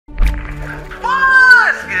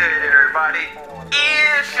everybody,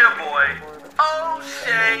 it's your boy,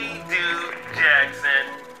 O'Shea Dude Jackson,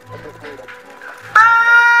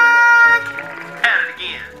 back at it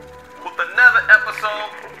again with another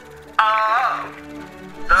episode of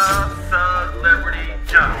The Celebrity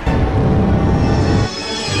Junkie.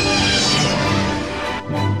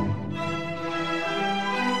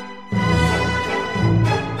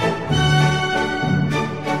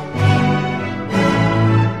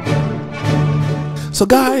 So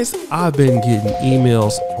guys, I've been getting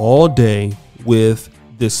emails all day with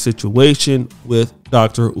this situation with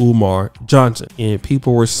Dr. Umar Johnson, and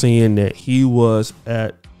people were saying that he was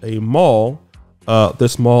at a mall.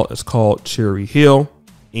 This mall is called Cherry Hill,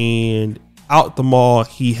 and out the mall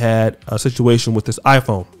he had a situation with his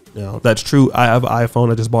iPhone. Now that's true. I have an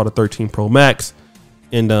iPhone. I just bought a 13 Pro Max,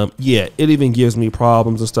 and yeah, it even gives me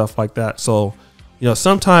problems and stuff like that. So, you know,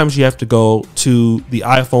 sometimes you have to go to the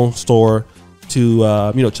iPhone store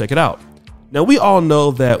to check it out. Now we all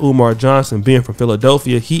know that Umar Johnson, being from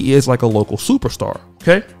Philadelphia, he is like a local superstar.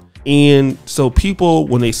 Okay, and so people,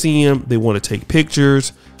 when they see him, they want to take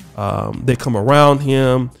pictures. They come around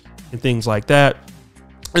him and things like that.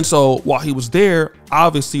 And so while he was there,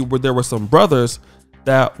 obviously there were some brothers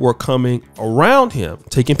that were coming around him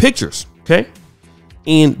taking pictures. Okay,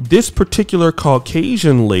 and this particular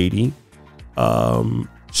Caucasian lady,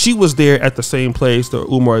 she was there at the same place that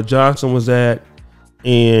Umar Johnson was at,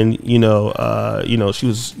 and she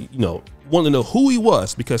was wanting to know who he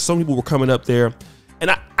was, because some people were coming up there, and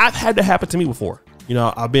I've had that happen to me before. You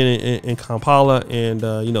know, I've been in Kampala, and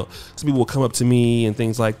some people will come up to me and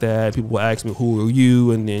things like that. People will ask me, "Who are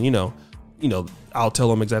you?" And then I'll tell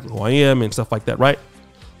them exactly who I am and stuff like that, right?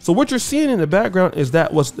 So what you're seeing in the background is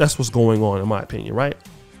that's what's going on, in my opinion, right?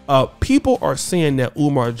 People are saying that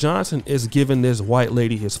Umar Johnson is giving this white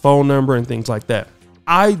lady his phone number and things like that.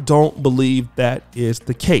 I don't believe that is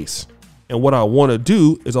the case. And what I want to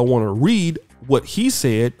do is I want to read what he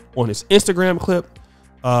said on his Instagram clip,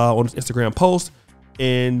 on his Instagram post.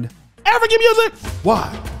 And African music,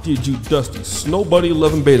 why did you dusty snow bunny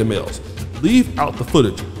loving beta males leave out the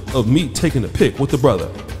footage of me taking a pic with the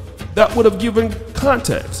brother? That would have given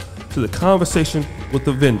context to the conversation with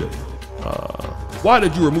the vendor. Why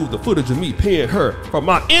did you remove the footage of me paying her for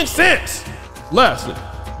my incense? Lastly,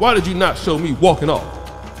 why did you not show me walking off?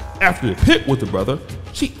 After the pic with the brother,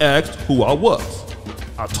 she asked who I was.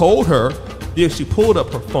 I told her, then she pulled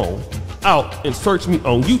up her phone out and searched me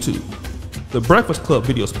on YouTube. The Breakfast Club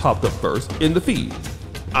videos popped up first in the feed.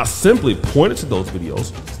 I simply pointed to those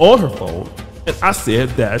videos on her phone and I said,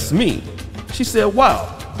 "That's me." She said,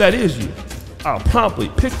 "Wow, that is you." I promptly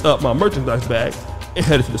picked up my merchandise bag and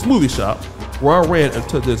headed to the smoothie shop, where I ran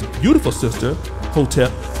into this beautiful sister,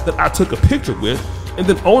 Hotep, that I took a picture with, and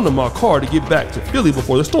then on to my car to get back to Philly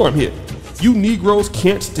before the storm hit. You Negroes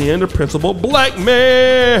can't stand the principal black man.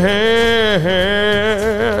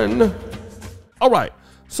 All right,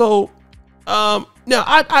 so now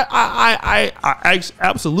I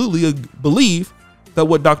absolutely believe that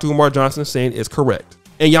what Dr. Umar Johnson is saying is correct.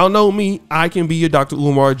 And y'all know me, I can be a Dr.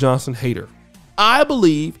 Umar Johnson hater. I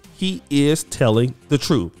believe he is telling the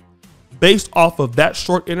truth based off of that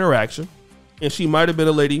short interaction. And she might have been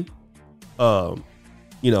a lady,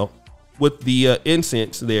 with the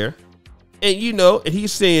incense there. And, and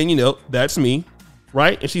he's saying, "That's me,"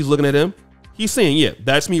 right? And she's looking at him. He's saying, "Yeah,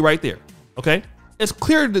 that's me right there." Okay. It's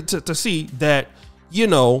clear to see that,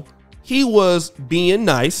 he was being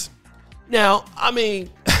nice. Now, I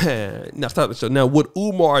mean, now stop the show. Now, would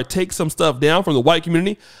Umar take some stuff down from the white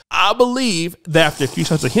community? I believe that after a few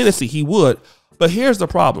shots of Hennessy, he would. But here's the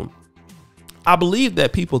problem. I believe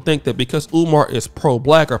that people think that because Umar is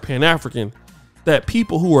pro-black or pan-African, that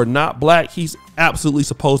people who are not black, he's absolutely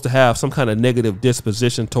supposed to have some kind of negative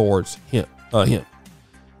disposition towards him.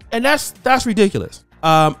 And that's ridiculous.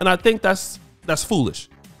 And I think that's foolish.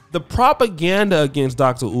 The propaganda against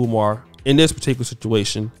Dr. Umar in this particular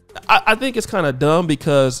situation, I think it's kind of dumb,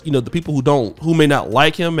 because the people who may not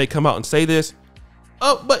like him may come out and say this.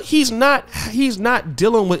 But he's not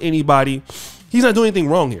dealing with anybody. He's not doing anything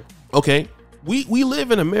wrong here. Okay. We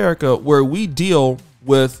live in America where we deal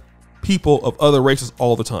with people of other races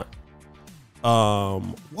all the time.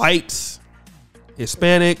 Whites,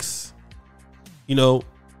 Hispanics,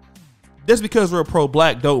 just because we're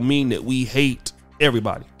pro-black don't mean that we hate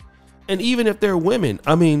everybody. And even if they're women,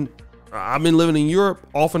 I mean, I've been living in Europe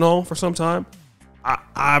off and on for some time.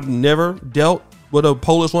 I've never dealt with a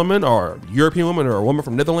Polish woman or a European woman or a woman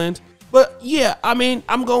from Netherlands. But yeah, I mean,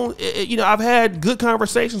 I've had good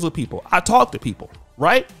conversations with people. I talk to people,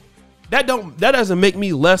 right? That doesn't make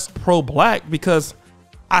me less pro-black because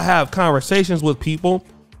I have conversations with people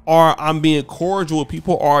or I'm being cordial with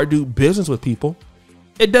people, or I do business with people.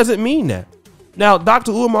 It doesn't mean that. Now,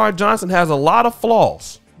 Dr. Umar Johnson has a lot of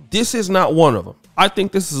flaws. This is not one of them. I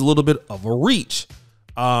think this is a little bit of a reach.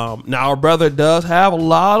 Now, our brother does have a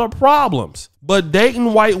lot of problems, but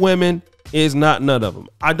dating white women is not none of them.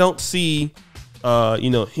 I don't see,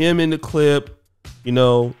 him in the clip,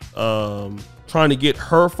 trying to get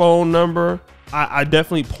her phone number. I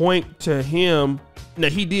definitely point to him. Now,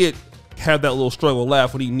 he did have that little struggle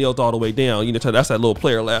laugh when he knelt all the way down. That's that little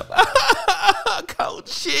player laugh.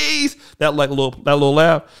 Coach cheese. That little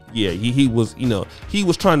laugh. Yeah, he was, he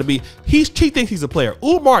was trying to be, he thinks he's a player.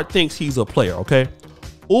 Umar thinks he's a player, okay?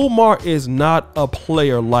 Umar is not a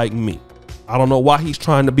player like me. I don't know why he's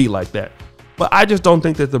trying to be like that, but I just don't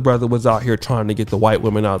think that the brother was out here trying to get the white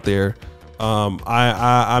women out there.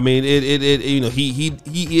 I mean,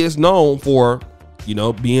 he is known for,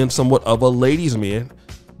 being somewhat of a ladies' man,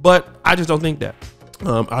 but I just don't think that.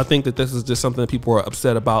 I think that this is just something that people are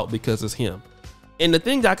upset about because it's him. And the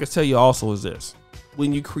thing that I can tell you also is this: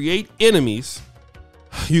 when you create enemies,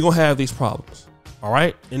 you're gonna have these problems. All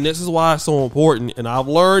right. And this is why it's so important. And I've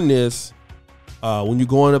learned this when you're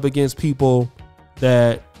going up against people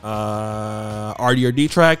that are your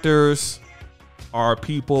detractors, are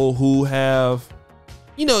people who have,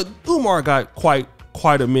 Umar got quite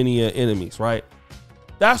a many enemies, right?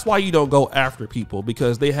 That's why you don't go after people,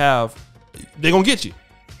 because they're gonna get you.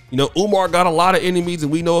 Umar got a lot of enemies,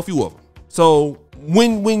 and we know a few of them. So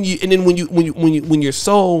when you're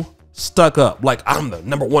so stuck up, like, I'm the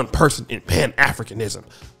number one person in Pan-Africanism,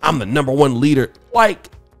 I'm the number one leader. Like,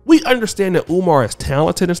 we understand that Umar is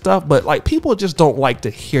talented and stuff, but like, people just don't like to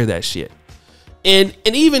hear that shit. And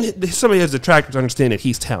even some of his detractors understand that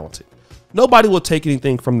he's talented. Nobody will take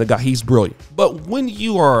anything from the guy. He's brilliant. But when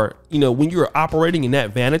you are, when you're operating in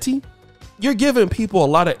that vanity, you're giving people a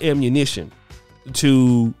lot of ammunition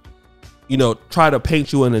to, try to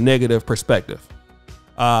paint you in a negative perspective.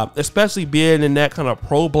 Especially being in that kind of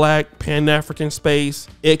pro-black Pan-African space,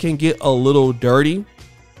 it can get a little dirty,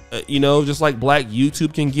 just like black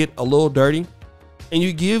YouTube can get a little dirty. And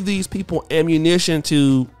you give these people ammunition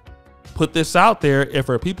to put this out there, and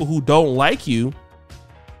for people who don't like you,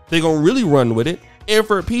 they're gonna really run with it. And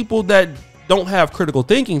for people that don't have critical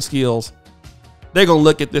thinking skills, they're gonna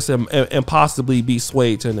look at this and possibly be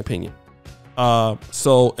swayed to an opinion. And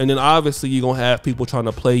then obviously you're gonna have people trying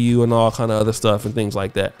to play you and all kind of other stuff and things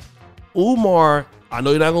like that. Umar, I know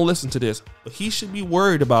you're not gonna listen to this, but he should be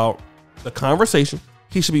worried about the conversation.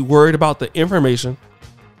 He should be worried about the information,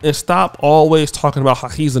 and stop always talking about how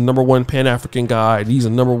he's the number one Pan-African guy, and he's the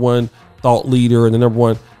number one thought leader, and the number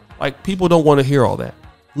one, like, people don't want to hear all that.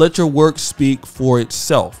 Let your work speak for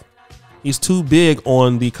itself. He's too big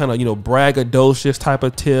on the kind of, braggadocious type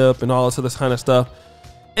of tip and all this other kind of stuff.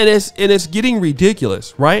 And it's getting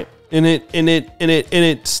ridiculous, right? And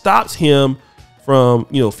it stops him from,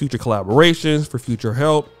 future collaborations, for future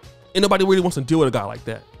help. And nobody really wants to deal with a guy like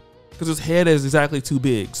that, because his head is exactly too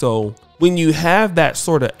big. So when you have that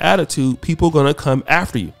sort of attitude, people are gonna come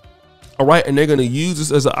after you. All right, and they're gonna use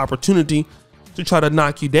this as an opportunity to try to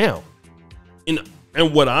knock you down.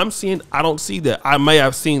 And what I'm seeing, I don't see that. I may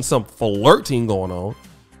have seen some flirting going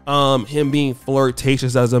on, him being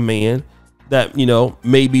flirtatious as a man, that,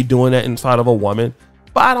 may be doing that inside of a woman.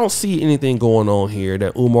 But I don't see anything going on here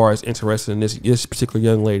that Umar is interested in this particular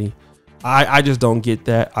young lady. I just don't get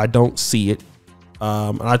that. I don't see it.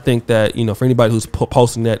 And I think that, for anybody who's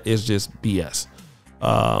posting that, is just BS,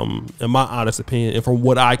 in my honest opinion, and from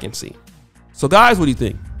what I can see. So guys, what do you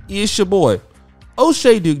think? It's your boy,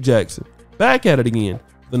 O'Shea Duke Jackson, back at it again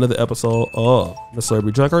with another episode of The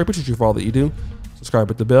Celebrity Drunk. I appreciate you for all that you do. Subscribe,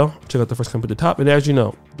 hit the bell, check out the first comment at the top. And as you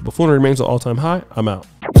know, the buffoonery remains an all-time high. I'm out.